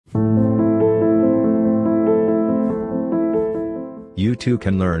too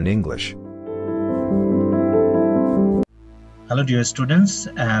can learn English. Hello dear students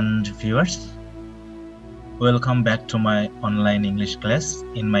and viewers. Welcome back to my online English class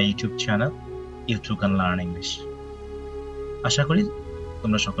in my YouTube channel You Too Can Learn English. আশা করি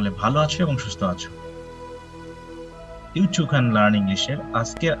তোমরা সকলে ভালো আছো এবং সুস্থ আছো। You Too Can Learn English এর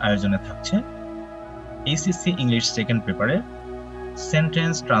আজকের আয়োজনে থাকছে HSC ইংলিশ সেকেন্ড পেপারের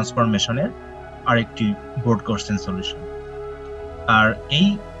সেন্টেন্স ট্রান্সফরমেশনের আরেকটি বোর্ড কোশ্চেন সলিউশন। আর এই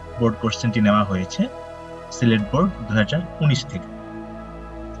বোর্ড কোশ্চেনটি নেওয়া হয়েছে সিলেট বোর্ড 2019 থেকে।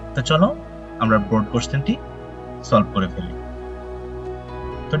 তো চলো আমরা বোর্ড কোশ্চেনটি সলভ করে ফেলি।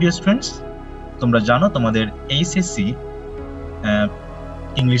 তো ডিয়ার স্টুডেন্টস, তোমরা জানো তোমাদের এইচএসসি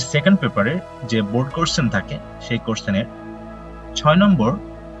ইংলিশ সেকেন্ড পেপারের যে বোর্ড কোশ্চেন থাকে সেই কোশ্চেনের 6 নম্বর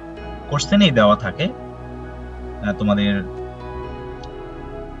কোশ্চেনেই দেওয়া থাকে তোমাদের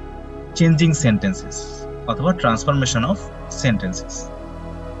চেঞ্জিং সেন্টেন্সেস অথবা ট্রান্সফরমেশন অফ সেন্টেন্সেস।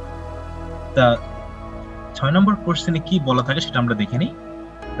 তা 6 নম্বর কোশ্চেনে কি বলা থাকে সেটা আমরা দেখে নিই।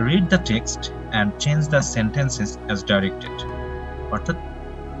 Read the text and change the sentences as directed. অর্থাৎ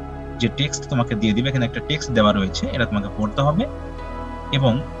যে টেক্সট তোমাকে দিয়ে দিবে, এখানে একটা টেক্সট দেওয়া রয়েছে, এটা তোমাকে পড়তে হবে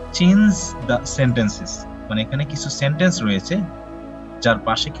এবং চেঞ্জ দ্য সেন্টেন্সেস, মানে এখানে কিছু সেন্টেন্স রয়েছে যার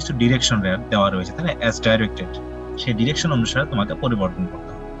পাশে কিছু ডিরেকশন দেওয়া রয়েছে, তাই না, অ্যাজ ডাইরেক্টেড, সেই ডিরেকশন অনুসারে তোমাকে পরিবর্তন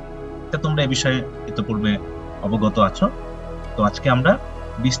করতে হবে। তা তোমরা এই বিষয়ে ইতিপূর্বে অবগত আছো। তো আজকে আমরা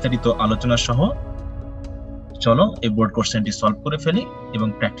বিস্তারিত আলোচনা সহ চলো এই বোর্ড কোশ্চেনটি সলভ করে ফেলি এবং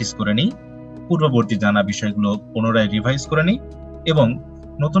প্র্যাকটিস করে নিই। পূর্ববর্তী জানা বিষয়গুলো পুনরায় রিভাইজ করে নিই এবং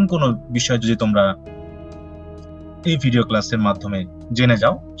নতুন কোনো বিষয় যদি তোমরা এই ভিডিও ক্লাসের মাধ্যমে জেনে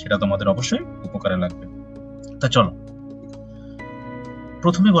যাও সেটা তোমাদের অবশ্যই উপকারে লাগবে। তা চলো,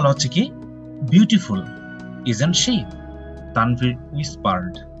 প্রথমে বলা হচ্ছে কি, beautiful isn't she, Tanvir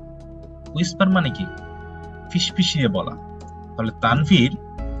উইসপার্ড। Whisper মানে কি? ফিসফিসিয়ে বলা। তাহলে তানভীর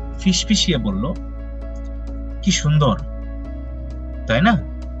ফিসফিসিয়ে বলল কি সুন্দর, তাই না?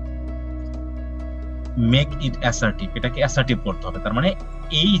 মেক ইট অ্যাসার্টিভ, এটাকে অ্যাসার্টিভ করতে হবে। তার মানে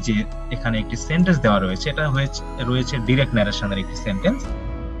এই যে এখানে একটি সেন্টেন্স দেওয়া রয়েছে, এটা রয়েছে ডিরেক্ট ন্যারেশনের একটি সেন্টেন্স,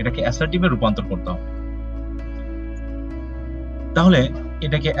 এটাকে অ্যাসার্টিভে রূপান্তর করতে হবে। তাহলে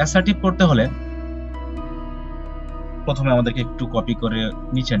এটাকে অ্যাসার্টিভ করতে হলে প্রথমে আমাদেরকে একটু কপি করে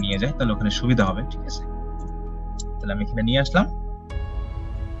নিচে নিয়ে যায়, তাহলে ওখানে সুবিধা হবে। ঠিক আছে, তাহলে আমি এখানে নিয়ে আসলাম।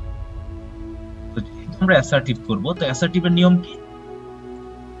 তো আমরা অ্যাসার্টিভ করব, তো অ্যাসার্টিভের নিয়ম কি?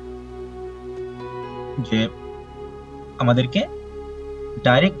 যে আমাদেরকে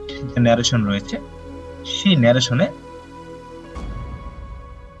ডাইরেক্ট যে ন্যারেশন রয়েছে সেই ন্যারেশনে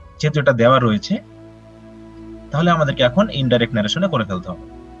যেহেতু এটা দেওয়া রয়েছে, তাহলে আমাদেরকে এখন ইনডাইরেক্ট ন্যারেশনে করে ফেলতে হবে,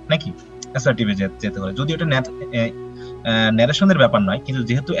 নাকি অ্যাসার্টিভে যেতে হবে। যদি এটা ন্যারেশনের ব্যাপার নয়, কিন্তু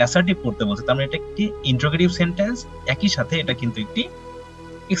যেহেতু অ্যাসার্টিভ করতে বলছে, তার মানে এটা একটি ইন্টারোগেটিভ সেন্টেন্স, একই সাথে এটা কিন্তু একটি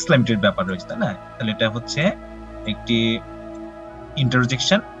এক্সক্লেমেটরি ব্যাপার রয়েছে, তাই না? তাহলে এটা হচ্ছে একটি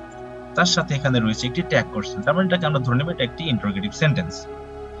ইন্টারজেকশন, তার সাথে এখানে রয়েছে একটি ট্যাগ কোশ্চেন, তার মানে এটাকে আমরা ধরে নেব এটা একটি ইন্টারোগেটিভ সেন্টেন্স।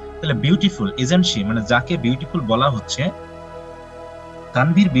 তাহলে বিউটিফুল ইজন্ট শি, মানে যাকে বিউটিফুল বলা হচ্ছে,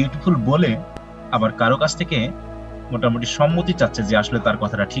 তানভীর বিউটিফুল বলে আবার কারো কাছ থেকে মোটামুটি সম্মতি চাচ্ছে যে আসলে তার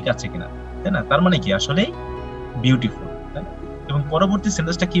কথাটা ঠিক আছে কিনা, তাই না? তার মানে কি আসলে বিউটিফুল, তাই না? এবং পরবর্তী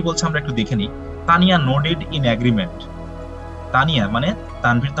সেন্টেন্সটা কি বলছে আমরা একটু দেখে নিই। Tania nodded in agreement. Tania মানে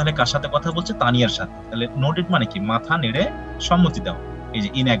তানভীর তাহলে কার সাথে কথা বলছে? তানিয়ার সাথে। তাহলে নোডেড মানে কি? মাথা নেড়ে সম্মতি দেওয়া। এই যে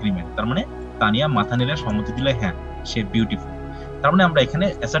ইন এগ্রিমেন্ট, তার মানে তানিয়া মাথা নেড়ে সম্মতি দিলে হ্যাঁ সে বিউটিফুল। তার মানে আমরা এখানে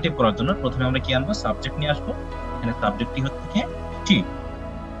অ্যাসার্টিভ করার জন্য প্রথমে আমরা কি আনবো? সাবজেক্ট নিয়ে আসবো। এখানে সাবজেক্টটি হচ্ছে টি,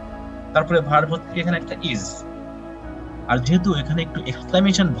 তারপরে ভার্ব হচ্ছে এখানে একটা ইজ, আর যেহেতু এখানে একটু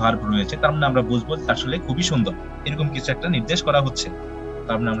এক্সক্লামেশন ভার্ব রয়েছে, তার মানে আমরা বুঝবো আসলে খুবই সুন্দর, এরকম কিছু একটা নির্দেশ করা হচ্ছে।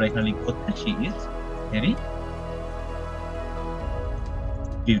 তার মানে আমরা এখানে লিখবো হচ্ছে শি ইজ ভেরি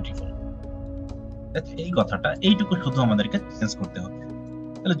বিউটিফুল। এই কথাটা এইটুকু শুধু আমাদেরকে চেঞ্জ করতে হবে।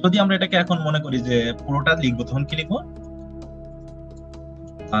 তাহলে যদি আমরা এটাকে এখন মনে করি যে পুরোটা লিখবো, তখন কি লিখবো?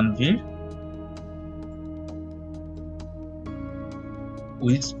 তানভীর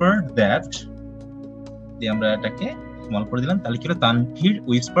whispered that, দিয়ে আমরা এটাকে স্মল করে দিলাম, তাহলে কি হলো? Tanvir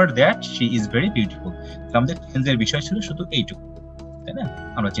whispered that she is very beautiful। আমাদের চেঞ্জের বিষয় ছিল শুধু এইটুকু, তাই না?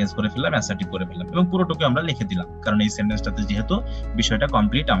 আমরা চেঞ্জ করে ফেললাম, অ্যাসার্টিভ করে ফেললাম এবং পুরোটুকু আমরা লিখে দিলাম, কারণ এই সেন্টেন্সটাতে যেহেতু বিষয়টা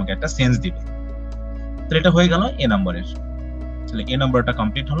কমপ্লিট আমাকে একটা সেন্স দিবে। তাহলে এটা হয়ে গেল এ নম্বরের। তাহলে এ নম্বরটা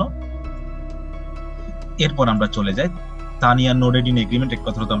কমপ্লিট হলো। এরপর আমরা চলে যাই তানিয়া নোডেড ইন এগ্রিমেন্ট, এক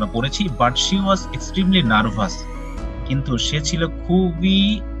কথা তো আমরা পড়েছি, but she was extremely nervous, কিন্তু সে ছিল খুবই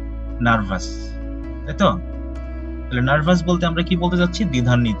নার্ভাস, তাই তো? তাহলে নার্ভাস বলতে আমরা কি বলতে যাচ্ছি?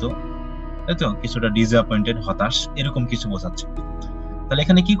 দ্বিধান্বিত, তাই তো? কিছুটা ডিসঅ্যাপয়েন্টেড, হতাশ, এরকম কিছু বোঝাচ্ছে। তাহলে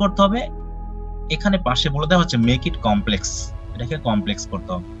এখানে কি করতে হবে? এখানে পাশে বলে দেওয়া হচ্ছে মেক ইট কমপ্লেক্স, এটাকে কমপ্লেক্স করতে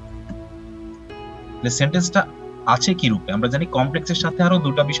হবে। তাহলে সেন্টেন্সটা আছে কি রূপে? আমরা জানি কমপ্লেক্সের সাথে আরো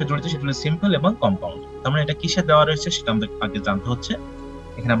দুটো বিষয় জড়িত, সেটা হলো সিম্পল এবং কম্পাউন্ড। তার মানে এটা কিসে দেওয়া রয়েছে সেটা আমাদের আগে জানতে হচ্ছে।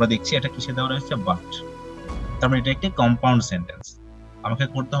 এখানে আমরা দেখছি এটা কিসে দেওয়া রয়েছে, বাট। তার মানে এটা একটি কম্পাউন্ড সেন্টেন্স, আমাকে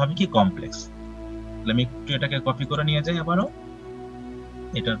করতে হবে কি কমপ্লেক্স। তাহলে আমি একটু এটাকে কপি করে নিয়ে যাই আবারও,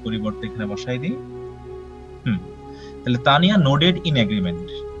 এটার পরিবর্তে এখানে বসাই দিই। তাহলে তানিয়া নোডেড ইন এগ্রিমেন্ট,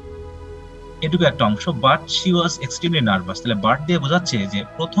 এটুকু একটা অংশ। But she was extremely nervous, তাহলে বাট দিয়ে বোঝাচ্ছে যে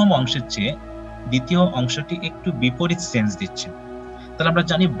প্রথম অংশের চেয়ে দ্বিতীয় অংশটি একটু বিপরীত সেন্স দিচ্ছে। তাহলে আমরা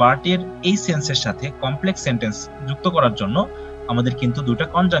জানি বাটের এই সেন্সের সাথে কমপ্লেক্স সেন্টেন্স যুক্ত করার জন্য আমাদের কিন্তু দুটো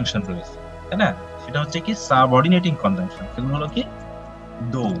কনজাংশন রয়েছে, তাই না? সেটা হচ্ছে কি সাবঅর্ডিনেটিং কনজাংশন, সেগুলো হলো কি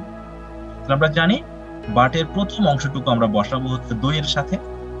দো। তাহলে আমরা জানি বাটের প্রথম অংশটুকু আমরা বসাবো হচ্ছে দো এর সাথে।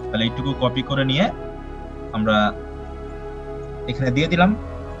 তাহলে এইটুকু কপি করে নিয়ে আমরা এখানে দিয়ে দিলাম।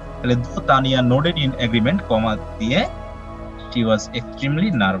 তাহলে দো তানিয়া নোডেড ইন এগ্রিমেন্ট কমা দিয়ে she was extremely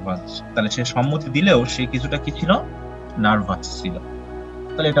nervous, তাহলে সে সম্মতি দিলেও সে কিছুটা কি ছিল, নার্ভাস ছিল।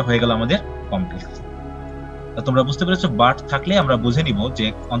 তাহলে এটা হয়ে গেল আমাদের কমপ্লেক্স। তোমরা বুঝতে পেরেছো, বাট থাকলে আমরা বুঝে নিব যে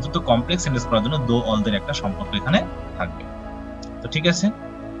অন্তত কমপ্লেক্স সেন্টেন্স করার জন্য দো অলদের একটা সম্পর্ক এখানে থাকবে। তো ঠিক আছে,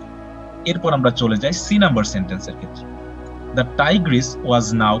 এরপর আমরা চলে যাই সি নাম্বার সেন্টেন্সের ক্ষেত্রে। The Tigris was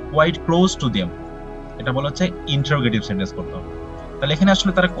now quite close to them, এটা বলা হচ্ছে ইন্টারোগেটিভ সেন্টেন্স করতে হবে। তাহলে এখানে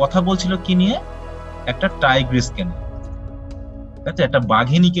আসলে তারা কথা বলছিল কি নিয়ে, একটা টাইগ্রিসকে নিয়ে, একটা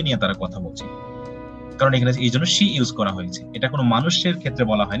বাঘিনীকে নিয়ে তারা কথা বলছে। কারণ এখানে এই জন্য সি ইউজ করা হয়েছে, এটা কোনো মানুষের ক্ষেত্রে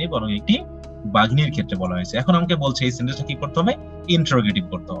বলা হয়নি, বরং একটি বাঘিনীর ক্ষেত্রে বলা হয়েছে। এখন আমাকে বলছে এই সেন্টেন্সটা কি করতে হবে, ইন্টারোগেটিভ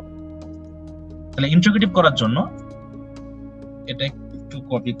করতে হবে। তাহলে ইন্টারোগেটিভ করার জন্য এটা একটু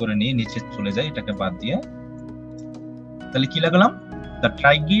কপি করে নিয়ে নিচে চলে যাই, এটাকে বাদ দিয়ে। তাহলে কি লাগলাম, the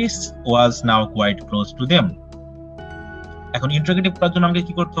Tigris was now quite close to them. এখন ইন্টারোগেটিভ করার জন্য আমাকে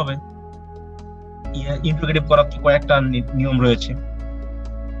কি করতে হবে, ইন্টারোগেটিভ করার তো কয়েকটা নিয়ম রয়েছে।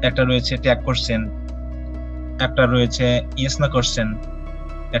 একটা রয়েছে ট্যাগ কোশ্চেন, একটা রয়েছে ইয়েস না কোশ্চেন,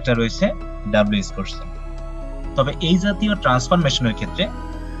 একটা রয়েছে ডাব্লিউএস কোশ্চেন। তবে এই জাতীয় ট্রান্সফরমেশনের ক্ষেত্রে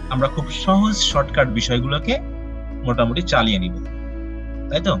আমরা খুব সহজ শর্টকাট বিষয়গুলোকে মোটামুটি চালিয়ে নিব,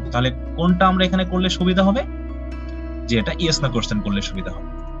 তাই তো? তাহলে কোনটা আমরা এখানে করলে সুবিধা হবে, যে এটা ইয়েস না কোশ্চেন করলে সুবিধা হবে।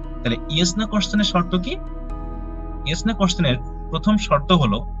 তাহলে ইয়েস না কোশ্চেনের শর্ত কি, ইয়েস না কোশ্চেনের প্রথম শর্ত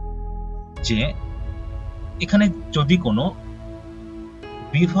হলো যে এখানে যদি কোনো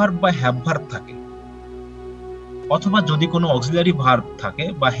বি ভার্ব বা হ্যাভ ভার্ব থাকে, অথবা যদি কোনো অক্সিলারি ভার্ব থাকে,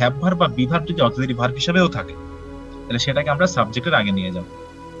 বা হ্যাভ ভার্ব বা বি ভার্ব যদি অক্সিলারি ভার্ব হিসেবেও থাকে, তাহলে সেটাকে আমরা সাবজেক্টের আগে নিয়ে যাব,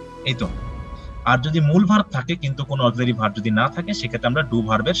 এই তো। আর যদি মূল ভার্ব থাকে কিন্তু কোনো অক্সিলারি ভার্ব যদি না থাকে, সেক্ষেত্রে আমরা ডু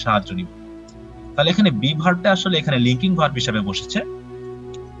ভার্বের সাহায্য নিব। তাহলে এখানে বি ভার্বটা আসলে এখানে লিঙ্কিং ভার্ব হিসেবে বসেছে,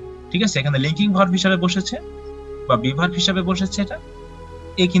 ঠিক আছে? এখানে লিঙ্কিং ভার্ব হিসেবে বসেছে বা বি ভার্ব হিসেবে বসেছে, এটা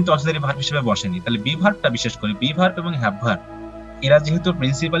এই কিন্তু অক্সিলারি ভার্ব হিসেবে বসেনি। তাহলে বি ভার্বটা বিশেষ করে বি ভার্ব এবং হ্যাভ ভার্ব এরা যেহেতু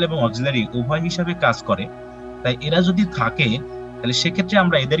প্রিন্সিপাল এবং অক্সিলারি উভয় হিসেবে কাজ করে, তাই এরা যদি থাকে তাহলে সেক্ষেত্রে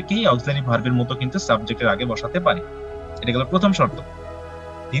আমরা এদেরকেই অক্সিলারি ভার্বের মতো কিন্তু সাবজেক্টের আগে বসাতে পারি। এটা গেল প্রথম শর্ত।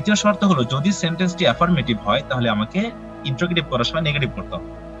 দ্বিতীয় শর্ত হলো যদি সেন্টেন্সটি অ্যাফার্মেটিভ হয় তাহলে আমাকে ইন্টারোগেটিভ করার সময় নেগেটিভ করতে হবে,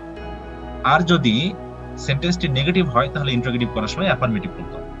 আর যদি সেন্টেন্সটি নেগেটিভ হয় তাহলে ইন্টারোগেটিভ করার সময় অ্যাফার্মেটিভ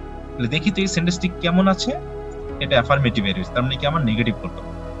করতে হবে। তাহলে দেখি তো এই সেন্টেন্সটি কেমন আছে, এটা অ্যাফার্মেটিভ এর, তার মানে কি আমার নেগেটিভ করতে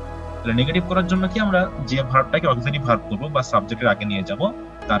হবে। তাহলে নেগেটিভ করার জন্য কি আমরা যে ভার্বটাকে অক্সিলারি ভার্ব করব বা সাবজেক্টের আগে নিয়ে যাব,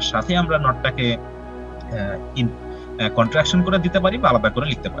 তার সাথে আমরা নটটাকে কন্ট্রাকশন করে দিতে পারি বা আলাদা করে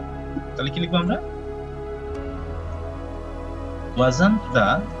লিখতে পারি। তাহলে কি লিখবো আমরা, wasn't the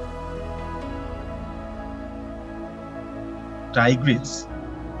tigris,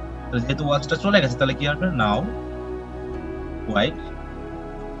 যেহেতু ওয়াজটা চলে গেছে তাহলে কি হবে, নাও quite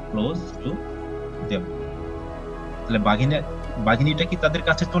close to them। তাহলে বাঘিনীটা কি তাদের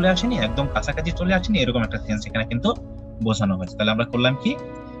কাছে চলে আসেনি, একদম কাছাকাছি চলে আসেনি, এরকম একটা সেন্স এখানে কিন্তু বোঝানো হয়েছে। তাহলে আমরা করলাম কি,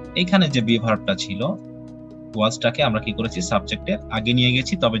 এইখানে যে বি ভার্বটা ছিল ওয়াজটাকে আমরা কি করেছি, সাবজেক্টের আগে নিয়ে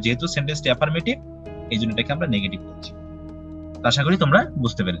গেছি। তবে যেহেতু সেন্টেন্সটি অ্যাফার্মেটিভ এই জন্য এটাকে আমরা নেগেটিভ করছি। আশা করি তোমরা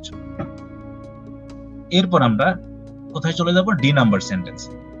বুঝতে পেরেছো। এরপর আমরা কোথায় চলে যাব, ডি নাম্বার সেন্টেন্স।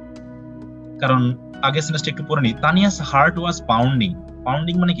 কারণ আগের সেন্টেন্সটা একটু পড়ে নিই। Tania's heart was pounding,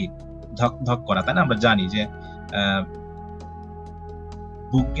 pounding মানে কি, ধক ধক করা, তাই না? আমরা জানি যে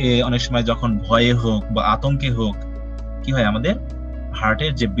বুকে অনেক সময় যখন ভয়ে হোক বা আতঙ্কে হোক কি হয়, আমাদের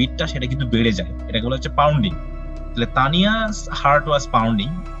হার্টের যে বিটটা সেটা কিন্তু বেড়ে যায়, এটাকে বলা হচ্ছে পাউন্ডিং। তাহলে Tania's heart was pounding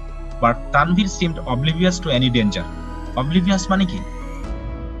but Tanvir seemed oblivious to any danger. Oblivious মানে কি,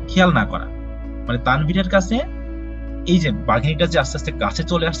 খেয়াল না করা, মানে তানভীরের কাছে এই যে বাঘিনীটা যে আস্তে আস্তে কাছে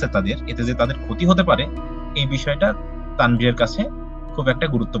চলে আসছে তাদের, এতে যে তাদের ক্ষতি হতে পারে এই বিষয়টা তানভীরের কাছে খুব একটা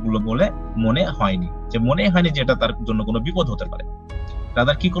গুরুত্বপূর্ণ বলে মনে হয়নি, যে এটা তার জন্য কোনো বিপদ হতে পারে।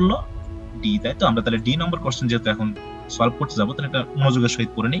 রাদার কি করলো, ডি, তাই তো? আমরা তাহলে ডি নম্বর কোশ্চেন যেহেতু এখন সলভ করতে যাবো, তাহলে এটা মনোযোগের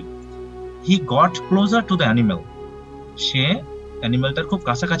সহিত পড়ে নেই। He got closer to the animal, সে অ্যানিমেলটার খুব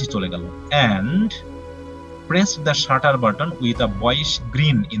কাছাকাছি চলে গেল, and press the shutter button with a বয়স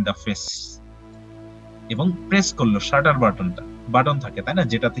গ্রিন ইন দ্য ফেস, এবং প্রেস করলো শাটার বাটনটা, বাটন থাকে তাই না,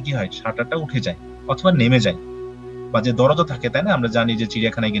 যেটাতে কি হয় শাটারটা উঠে যায় অথবা নেমে যায়, বা যে দরজা থাকে তাই না, আমরা জানি যে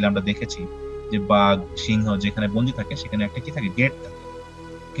চিড়িয়াখানায় গেলে আমরা দেখেছি যে বাঘ সিংহ যেখানে বন্দী থাকে সেখানে একটা কি থাকে, গেট থাকে।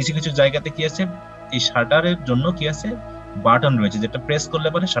 কিছু কিছু জায়গাতে কি আছে, এই শাটারের জন্য কি আছে, বাটন রয়েছে, যেটা প্রেস করলে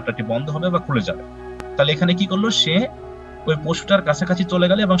পরে শাটারটি বন্ধ হবে বা খুলে যাবে। তাহলে এখানে কি করলো, সে ওই পশুটার কাছাকাছি চলে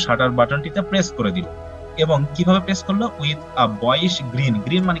গেল এবং শাটার বাটনটিতে প্রেস করে দিল। এবং কিভাবে প্রেস করলো, উইথ আ বয়স গ্রিন,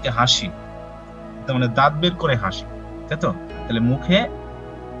 গ্রিন মানে কি হাসি, তার মানে দাঁত বের করে হাসি, তাই তো। তাহলে মুখে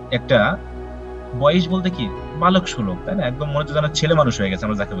একটা, বয়স বলতে কি বালক সুলভ তাই না, একদম মনে হচ্ছে যেন ছেলে মানুষ হয়ে গেছে,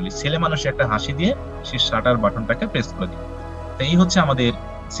 আমরা যাকে বলি ছেলে মানুষ, একটা হাসি দিয়ে সে শাটার বাটনটাকে প্রেস করে দিল। তো এই হচ্ছে আমাদের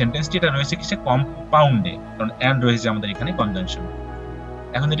সেন্টেন্সটি, এটা রয়েছে কিসে, কম্পাউন্ডে, কারণ এন্ড রয়েছে আমাদের এখানে কনজাংশন।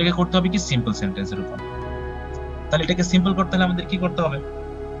 এখন এটাকে করতে হবে কি সিম্পল সেন্টেন্সের উপর। তাহলে এটাকে সিম্পল করতে হলে আমাদের কি করতে হবে,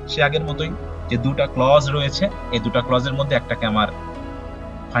 সে আগের মতোই, যে দুটা ক্লজ রয়েছে, এই দুটা ক্লজের মধ্যে একটাকে আমার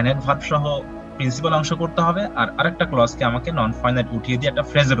ফাইনাইট ভার্ব সহ প্রিন্সিপাল অংশ করতে হবে, আর আরেকটা ক্লজকে আমাকে নন ফাইনাইট উঠিয়ে দিয়ে একটা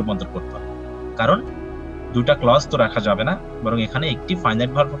ফ্রেজে রূপান্তর করতে হবে। কারণ দুটা ক্লজ তো রাখা যাবে না, বরং এখানে একটি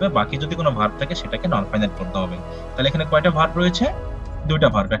ফাইনাইট ভার্ব হবে, বাকি যদি কোনো ভার্ব থাকে সেটাকে নন ফাইনাইট করতে হবে। তাহলে এখানে কয়টা ভার্ব রয়েছে, দুইটা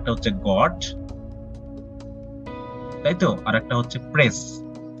ভার্ব, একটা হচ্ছে গট তাই তো, আর একটা হচ্ছে প্রেস।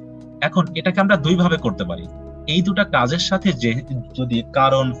 এখন এটাকে আমরা দুই ভাবে করতে পারি। এই দুটা কাজের সাথে যে যদি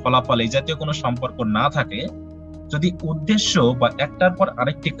কারণ ফলাফল এই জাতীয় কোনো সম্পর্ক না থাকে, যদি উদ্দেশ্য বা একটার পর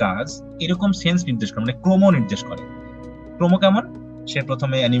আরেকটি কাজ এরকম সেন্স নির্দেশ করে, মানে ক্রম নির্দেশ করে। ক্রম কেমন, সে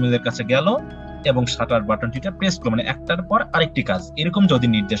প্রথমে অ্যানিমেলের কাছে গেল এবং শাটার বাটনটিটা প্রেস করলো, মানে একটার পর আরেকটি কাজ এরকম যদি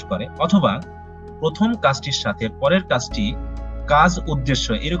নির্দেশ করে, অথবা প্রথম কাজটির সাথে পরের কাজটি কাজ উদ্দেশ্য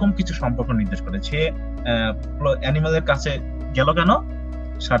এরকম কিছু সম্পর্ক নির্দেশ করে। সে অ্যানিমেলের কাছে গেল কেন,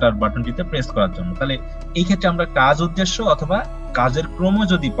 শাটার বাটনটিতে প্রেস করার জন্য। তাহলে এই ক্ষেত্রে আমরা কাজ উদ্দেশ্য অথবা কাজের ক্রম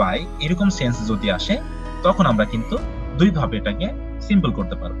যদি পাই, এরকম সেন্স যদি আসে, তখন আমরা কিন্তু দুই ভাবে এটাকে সিম্পল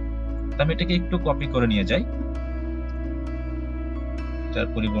করতে পারবো। আমি এটাকে একটু কপি করে নিয়ে যাই, এটার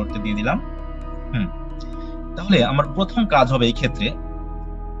পরিবর্তে দিয়ে দিলাম। তাহলে আমার প্রথম কাজ হবে এই ক্ষেত্রে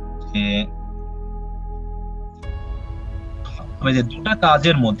যে দুটা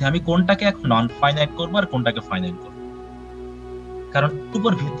কাজের মধ্যে আমি কোনটাকে এখন নন ফাইনাইট করবো আর কোনটাকে ফাইনাইট করবো, কারণ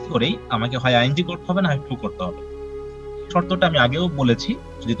উপর ভিত্তি করেই আমাকে হয় আইএনজি করতে হবে না হয় ট্রু করতে হবে। শর্তটা আমি আগেও বলেছি,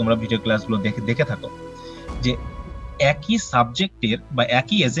 যদি তোমরা ভিডিও ক্লাসগুলো দেখে থাকো, যে একই সাবজেক্টের বা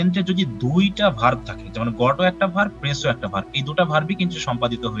একই এজেন্টের যদি দুইটা ভার্ব থাকে, যেমন গটও একটা ভার্ব, প্রেসও একটা ভার্ব, এই দুটা ভার্বই কিন্তু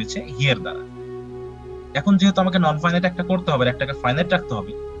সম্পাদিত হয়েছে হি এর দ্বারা। এখন যেহেতু আমাকে নন ফাইনাইট একটা করতে হবে, একটাকে ফাইনাইট রাখতে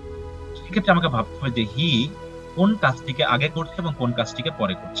হবে, সেক্ষেত্রে আমাকে ভাবতে হবে যে হি কোন কাজটিকে আগে করছে এবং কোন কাজটিকে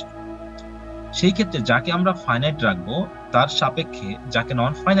পরে করছে। সেই ক্ষেত্রে যাকে আমরা ফাইনাইট রাখবো তার সাপেক্ষে যাকে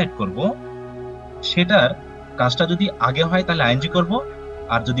নন ফাইনাইট করব, সেটার কাজটা যদি আগে হয় তাহলে আইএনজি করব,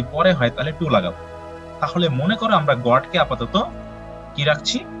 আর যদি পরে হয় তাহলে টু লাগাবো। তাহলে মনে করো আমরা গটকে আপাতত কি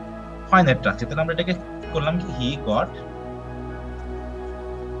রাখছি, ফাইনাইট রাখছি। তাহলে আমরা এটাকে করলাম কি, he got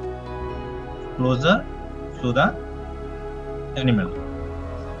closer to the animal.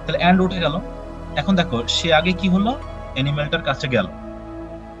 তাহলে এন্ড উঠে গেল। এখন দেখো সে আগে কি হলো, অ্যানিমেলটার কাছে গেল,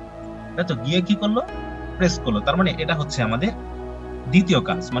 তাই তো, গিয়ে কি করলো, প্রেস করলো। তার মানে এটা হচ্ছে আমাদের দ্বিতীয়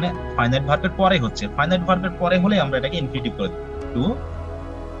কাজ, মানে ফাইনাইট ভার্বের পরে হচ্ছে। ফাইনাইট ভার্বের পরে হলে আমরা এটাকে ইনফিনিটিভ করে দিই, two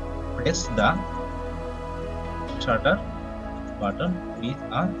press the shutter button with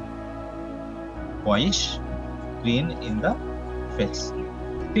a voice green in the face.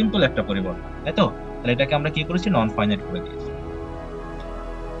 Simple একটা পরিবর্তন, তাই তো। তাহলে এটাকে আমরা কি করেছি, নন ফাইনাইট করে দিয়েছি।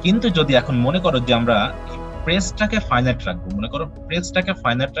 কিন্তু যদি এখন মনে করো যে আমরা প্রেসটাকে ফাইনাইট রাখবো, মনে করো প্রেসটাকে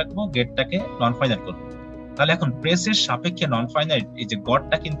ফাইনাইট রাখবো, গেটটাকে নন ফাইনাইট করবো, তাহলে এখন প্রেসের সাপেক্ষে নন ফাইনাইট এই যে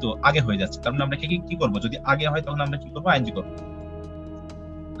গটটা কিন্তু আগে হয়ে যাচ্ছে। তার মানে আমরা কি করবো, যদি আগে হয় তখন আমরা কি করবো, আইএনজি করবো।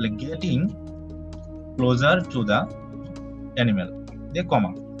 তাহলে getting closer to the animal দিয়ে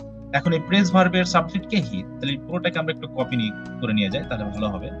কমা। এখন এই প্রেস ভার্বের সাবজেক্ট কে হি, তাহলে পুরোটাকে আমরা একটু কপি করে নিয়ে যাই, তাহলে ভালো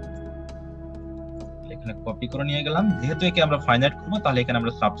হবে। এখানে কপি করে নিয়ে গেলাম, যেহেতু একে আমরা ফাইনাইট করবো তাহলে এখানে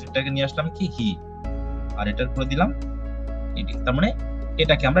আমরা সাবজেক্টটাকে নিয়ে আসলাম কি হি, আর এটার করে দিলাম এটি। তার মানে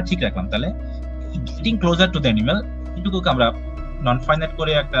এটাকে আমরা ঠিক রাখলাম। তাহলে getting closer to the animal এটুকুকে আমরা নন ফাইনাইট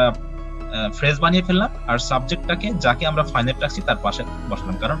করে একটা ফ্রেজ বানিয়ে ফেললাম, আর সাবজেক্টটাকে যাকে আমরা ফাইনাইট রাখছি তার পাশে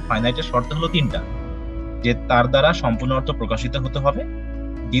বসালাম। কারণ ফাইনাইটের শর্ত হলো তিনটা, যে তার দ্বারা সম্পূর্ণ অর্থ প্রকাশিত হতে হবে,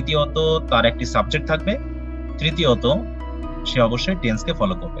 দ্বিতীয়ত তার একটি সাবজেক্ট থাকবে, তৃতীয়ত সে অবশ্যই টেন্সকে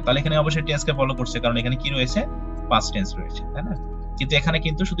ফলো করবে। তাহলে এখানে অবশ্যই টেন্সকে ফলো করছে, কারণ এখানে কি রয়েছে, পাস্ট টেন্স রয়েছে, তাই না। কিন্তু এখানে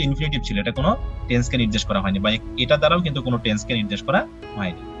কিন্তু শুধু ইনফিনিটিভ ছিল, এটা কোনো টেন্সকে নির্দেশ করা হয়নি, বা এটা দ্বারাও কিন্তু কোনো টেন্সকে নির্দেশ করা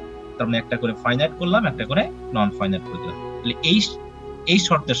হয়নি। তার মানে একটা করে ফাইনাইট করলাম, একটা করে নন ফাইনাইট করে দিলাম। তাহলে এই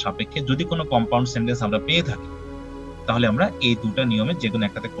শর্তের সাপেক্ষে যদি কোনো কম্পাউন্ড সেন্টেন্স আমরা পেয়ে থাকি, তাহলে আমরা এই দুটো নিয়মে যে কোনো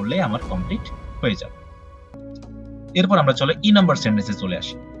একটাতে করলে আমার কমপ্লিট হয়ে যাবে। এরপর আমরা চলো ই নাম্বার সেন্টেন্সে চলে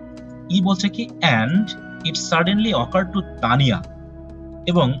আসি। ই বলছে কি and it suddenly ochre two Tania,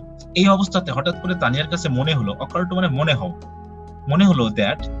 এবং এই অবস্থাতে হঠাৎ করে তানিয়ার কাছে মনে হলো, অকার টু মানে মনে হলো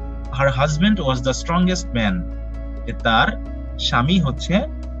that her husband was the strongest man, যে তার স্বামী হচ্ছে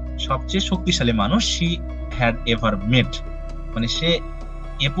সবচেয়ে শক্তিশালী মানুষ শি হ্যাড এভার মেট, মানে সে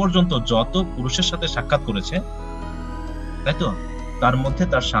এ পর্যন্ত যত পুরুষের সাথে সাক্ষাৎ করেছে, তাই তো, তার মধ্যে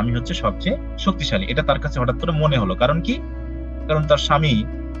তার স্বামী হচ্ছে সবচেয়ে শক্তিশালী। এটা তার কাছে হঠাৎ করে মনে হলো, কারণ কি, কারণ তার স্বামী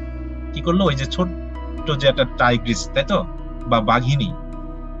কি করলো, ওই যে ছোট্ট যে একটা টাইগ্রিস, তাই তো, বা বাঘিনী,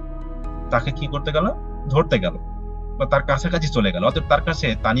 তাকে কি করতে গেল, ধরতে গেল বা তার কাছাকাছি চলে গেল। অতএব তার কাছে,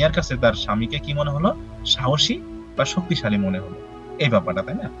 তানিয়ার কাছে তার স্বামীকে কি মনে হলো, সাহসী বা শক্তিশালী মনে হলো, এই ব্যাপারটা,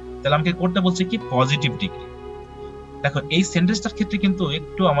 তাই না? তাহলে আমাকে করতে বলছে কি পজিটিভ ডিগ্রি। দেখো এই সেন্টেন্সটার ক্ষেত্রে কিন্তু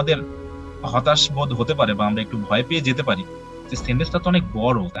একটু আমাদের হতাশ বোধ হতে পারে বা আমরা একটু ভয় পেয়ে যেতে পারি যে সেন্টেন্সটা তো অনেক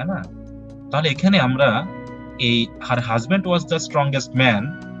বড়, তাই না? তাহলে এখানে আমরা এই হার husband was the strongest man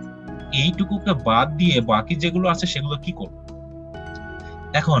এইটুকুকে বাদ দিয়ে বাকি যেগুলো আছে সেগুলো কি করব?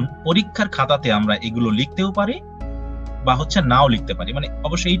 এখন পরীক্ষার খাতাতে আমরা এগুলো লিখতেও পারি বা হচ্ছে নাও লিখতে পারি, মানে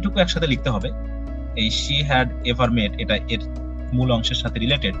অবশ্যই এইটুকু একসাথে লিখতে হবে। এই শি হ্যাড এভার মেড, এটা এর মূল অংশের সাথে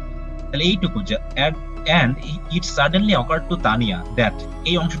রিলেটেড। তাহলে এইটুকু যে and it suddenly occurred to Tania that,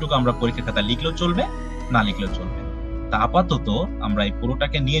 এই অংশটুকু আমরা পরীক্ষার খাতায় লিখলেও চলবে, না লিখলেও চলবে। তা আপাতত আমরা এই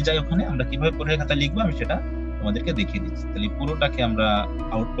পুরোটাকে নিয়ে যাই ওখানে, আমরা কিভাবে পরীক্ষার খাতায় লিখবো আমি সেটা তোমাদেরকে দেখিয়ে দিচ্ছি। তাহলে পুরোটাকে আমরা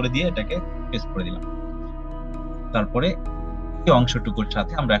আউট করে দিয়ে এটাকে পেস্ট করে দিলাম। তারপরে এই অংশটুকুর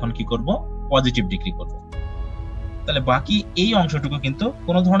সাথে আমরা এখন কি করব, পজিটিভ ডিগ্রি করব। তাহলে বাকি এই অংশটুকু কিন্তু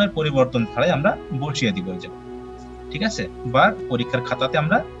কোনো ধরনের পরিবর্তন ছাড়াই আমরা বসিয়ে দিব, এই যে, ঠিক আছে, বা পরীক্ষার খাতাতে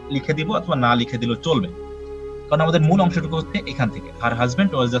আমরা লিখে দিব অথবা না লিখে দিলেও চলবে, কারণ আমাদের মূল অংশটুকু হচ্ছে এখান থেকে, হার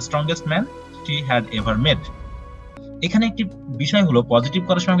husband was the strongest man she had ever মেট। এখানে একটি বিষয় হলো, পজিটিভ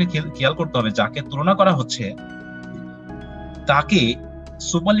করার সময় খেয়াল করতে হবে যাকে তুলনা করা হচ্ছে তাকে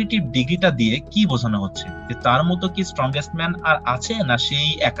সুপারলেটিভ ডিগ্রিটা দিয়ে কি বোঝানো হচ্ছে, যে তার মতো কি স্ট্রংগেস্ট ম্যান আর আছে, না সেই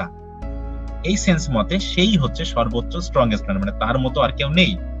একা। এই সেন্স মতে সেই হচ্ছে সর্বোচ্চ স্ট্রংগেস্ট ম্যান, মানে তার মতো আর কেউ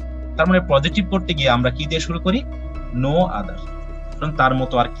নেই। তার মানে পজিটিভ করতে গিয়ে আমরা কি দিয়ে শুরু করি, নো আদার, কারণ তার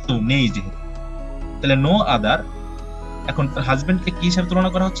মতো আর কেউ নেই যেহেতু। তাহলে নো আদার, এখন তার হাজবেন্ডকে কি হিসাবে তুলনা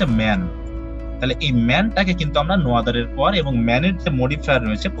করা হচ্ছে, ম্যান। তাহলে এই ম্যানটাকে কিন্তু আমরা নো আদারের পর এবং ম্যানের যে মডিফায়ার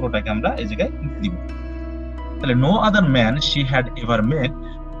রয়েছে পুরোটাকে আমরা এই জায়গায় দিব। তাহলে no other man she had ever মেট,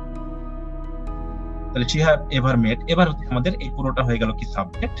 তাহলে শি হ্যাড এভার মেট, এবার হচ্ছে আমাদের এই পুরোটা হয়ে গেল কি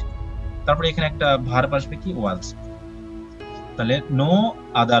সাবজেক্ট। তারপরে এখানে একটা ভার্ব আসবে কি, ওয়াজ। তাহলে no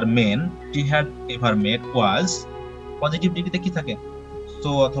other main she had ever mate was, positive ডিগ্রিতে কি থাকে, সো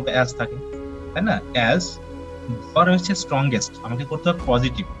অথবা অ্যাজ থাকে, তাই না? অ্যাজ আর হচ্ছে স্ট্রংগেস্ট, আমাকে করতে হবে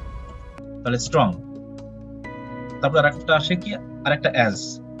পজিটিভ, তাহলে স্ট্রং। তারপর আরেকটা আসে কি, আরেকটা অ্যাজ।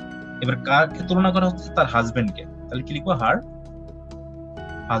 এবার কাকে তুলনা করা হচ্ছে, তার হাজবেন্ডকে, তাহলে কি লিখবো, হার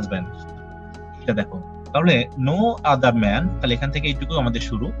হাজবেন্ড। এটা দেখো, তাহলে নো আদার ম্যান, তাহলে এখান থেকে এইটুকু আমাদের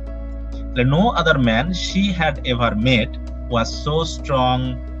শুরু। তাহলে no other man she had ever mate was so strong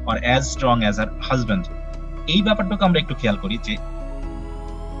or as strong as her husband. এই ব্যাপারটাকে আমরা একটু খেয়াল করি যে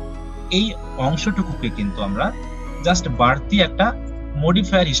এই অংশটুকুকে কিন্তু আমরা জাস্ট বাড়তি একটা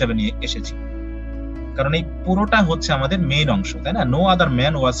মডিফায়ার হিসাবে নিয়ে এসেছি, কারণ এই পুরোটা হচ্ছে আমাদের মেইন অংশ, তাই না? No other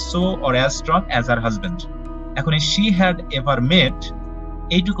man was so or as strong as her husband. এখন এই শি হ্যাড এভার মেট,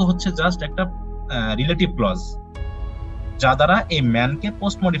 এইটুকু হচ্ছে জাস্ট একটা রিলেটিভ ক্লজ, যা দ্বারা এই ম্যানকে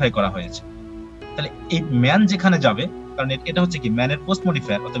পোস্ট মডিফাই করা হয়েছে। তাহলে এই ম্যান যেখানে যাবে, কারণ এটা হচ্ছে কি ম্যানের পোস্ট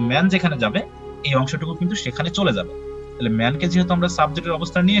মডিফায়ার, অর্থাৎ ম্যান যেখানে যাবে এই অংশটুকু কিন্তু সেখানে চলে যাবে। তাহলে ম্যানকে যেহেতু আমরা সাবজেক্টের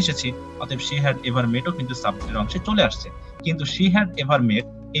অবস্থায় নিয়ে এসেছি, অতএব শি হ্যাড এভার মেটও কিন্তু সাবজেক্টের অংশে চলে আসছে। কিন্তু শি হ্যাড এভার মেট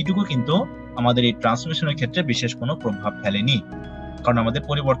এইটুকু কিন্তু আমাদের এই ট্রান্সলেশনের ক্ষেত্রে বিশেষ কোনো প্রভাব ফেলেনি, কারণ আমাদের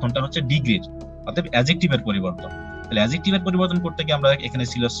পরিবর্তনটা হচ্ছে ডিগ্রির, অতএব অ্যাডজেক্টিভের পরিবর্তন। তাহলে অ্যাডজেক্টিভের পরিবর্তন করতে গিয়ে আমরা এখানে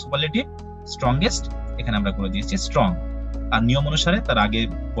ছিল সুপারলেটিভ, স্ট্রংগেস্ট, এখানে আমরা করে দিয়েছি স্ট্রং। আর নিয়ম অনুসারে তার আগে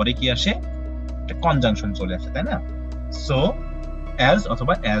পরে কি আসে, একটা কনজাংশন চলে আসে, তাই না? সো অ্যাজ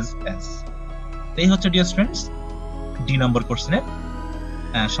অথবা অ্যাজ অ্যাজ। এই হচ্ছে ডিয়ার স্টুডেন্টস ডি নম্বর কোশ্চেনের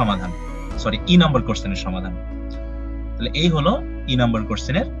সমাধান, সরি ই নম্বর কোশ্চেনের সমাধান। তাহলে এই হলো ই নম্বর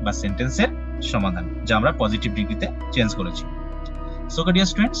কোশ্চেনের বা সেন্টেন্সের সমাধান, যা আমরা পজিটিভ ডিগ্রিতে চেঞ্জ করেছি। সো ডিয়ার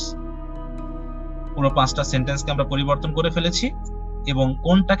স্টুডেন্টস, পুরো 5টা সেন্টেন্সকে আমরা পরিবর্তন করে ফেলেছি, এবং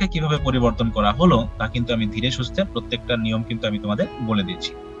কোনটাকে কিভাবে পরিবর্তন করা হলো তা কিন্তু আমি ধীরে সুস্থে প্রত্যেকটা নিয়ম কিন্তু আমি তোমাদের বলে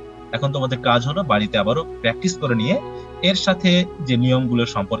দিয়েছি। এখন তোমাদের কাজ হলো বাড়িতে আবারও প্র্যাকটিস করে নিয়ে এর সাথে যে নিয়মগুলো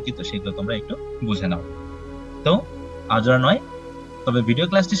সম্পর্কিত সেগুলো তোমরা একটু বুঝে নাও। তো আজ আর নয়, তবে ভিডিও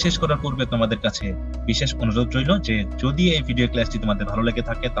ক্লাসটি শেষ করার পূর্বে তোমাদের কাছে বিশেষ অনুরোধ রইল যে যদি এই ভিডিও ক্লাসটি তোমাদের ভালো লেগে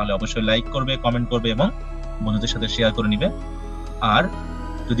থাকে তাহলে অবশ্যই লাইক করবে, কমেন্ট করবে এবং বন্ধুদের সাথে শেয়ার করে নিবে। আর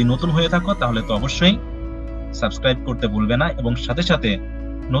যদি নতুন হয়ে থাকো তাহলে তো অবশ্যই সাবস্ক্রাইব করতে ভুলবে না এবং সাথে সাথে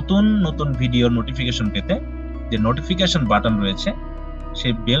নতুন নতুন ভিডিওর নোটিফিকেশন পেতে যে নোটিফিকেশন বাটন রয়েছে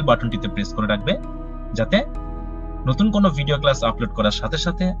সেই বেল বাটনটিতে প্রেস করে রাখবে, যাতে নতুন কোনো ভিডিও ক্লাস আপলোড করার সাথে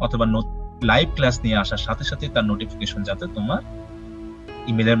সাথে অথবা লাইভ ক্লাস নিয়ে আসার সাথে সাথে তার নোটিফিকেশন যাতে তোমার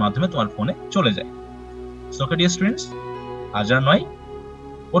ইমেলের মাধ্যমে তোমার ফোনে চলে যায়। সো ডিয়ার স্টুডেন্টস, আজ আর নয়,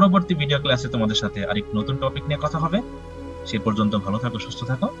 পরবর্তী ভিডিও ক্লাসে তোমাদের সাথে আরেক নতুন টপিক নিয়ে কথা হবে। সে পর্যন্ত ভালো থাকো, সুস্থ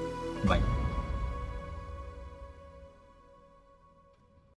থাকো, বাই।